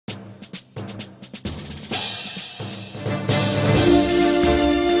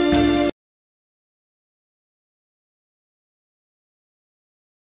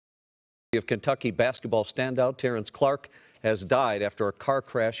of Kentucky basketball standout Terrence Clarke has died after a car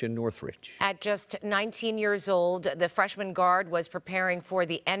crash in Northridge. At just 19 years old, the freshman guard was preparing for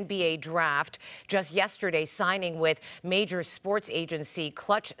the NBA draft. Just yesterday, signing with major sports agency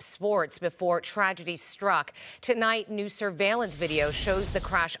Clutch Sports before tragedy struck. Tonight, new surveillance video shows the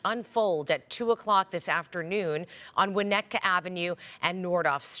crash unfold at 2 o'clock this afternoon on Winnetka Avenue and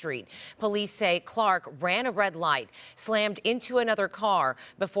Nordoff Street. Police say Clarke ran a red light, slammed into another car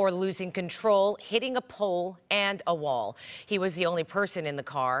before losing control, hitting a pole and a wall. He was the only person in the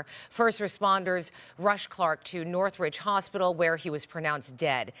car. First responders rushed Clarke to Northridge Hospital, where he was pronounced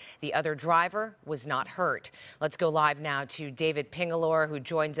dead. The other driver was not hurt. Let's go live now to David Pingalore, who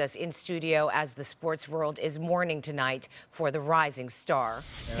joins us in studio as the sports world is mourning tonight for the rising star.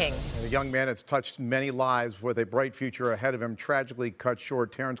 Ping. A young man that's touched many lives with a bright future ahead of him, tragically cut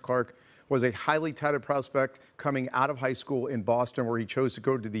short. Terrence Clarke was a highly touted prospect coming out of high school in Boston, where he chose to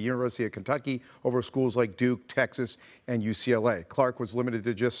go to the University of Kentucky over schools like Duke, Texas, and UCLA. Clarke was limited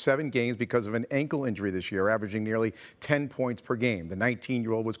to just 7 games because of an ankle injury this year, averaging nearly 10 points per game. The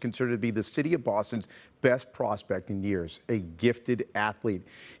 19-year-old was considered to be the city of Boston's best prospect in years, a gifted athlete.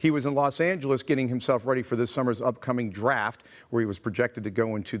 He was in Los Angeles getting himself ready for this summer's upcoming draft, where he was projected to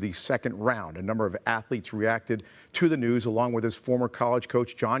go into the second round. A number of athletes reacted to the news, along with his former college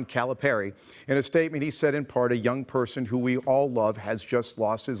coach, John Calipari. In a statement, he said in part, "A young person who we all love has just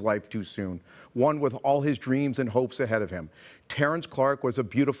lost his life too soon, one with all his dreams and hopes ahead of him. Terrence Clarke was a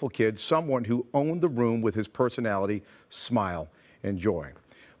beautiful kid, someone who owned the room with his personality, smile, and joy."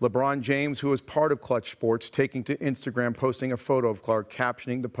 LeBron James, who was part of Clutch Sports, taking to Instagram, posting a photo of Clarke,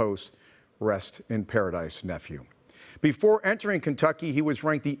 captioning the post, "Rest in paradise, nephew." Before entering Kentucky, he was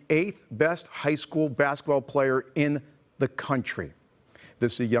ranked the 8th best high school basketball player in the country.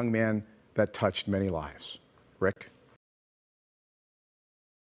 This is a young man that touched many lives. Rick?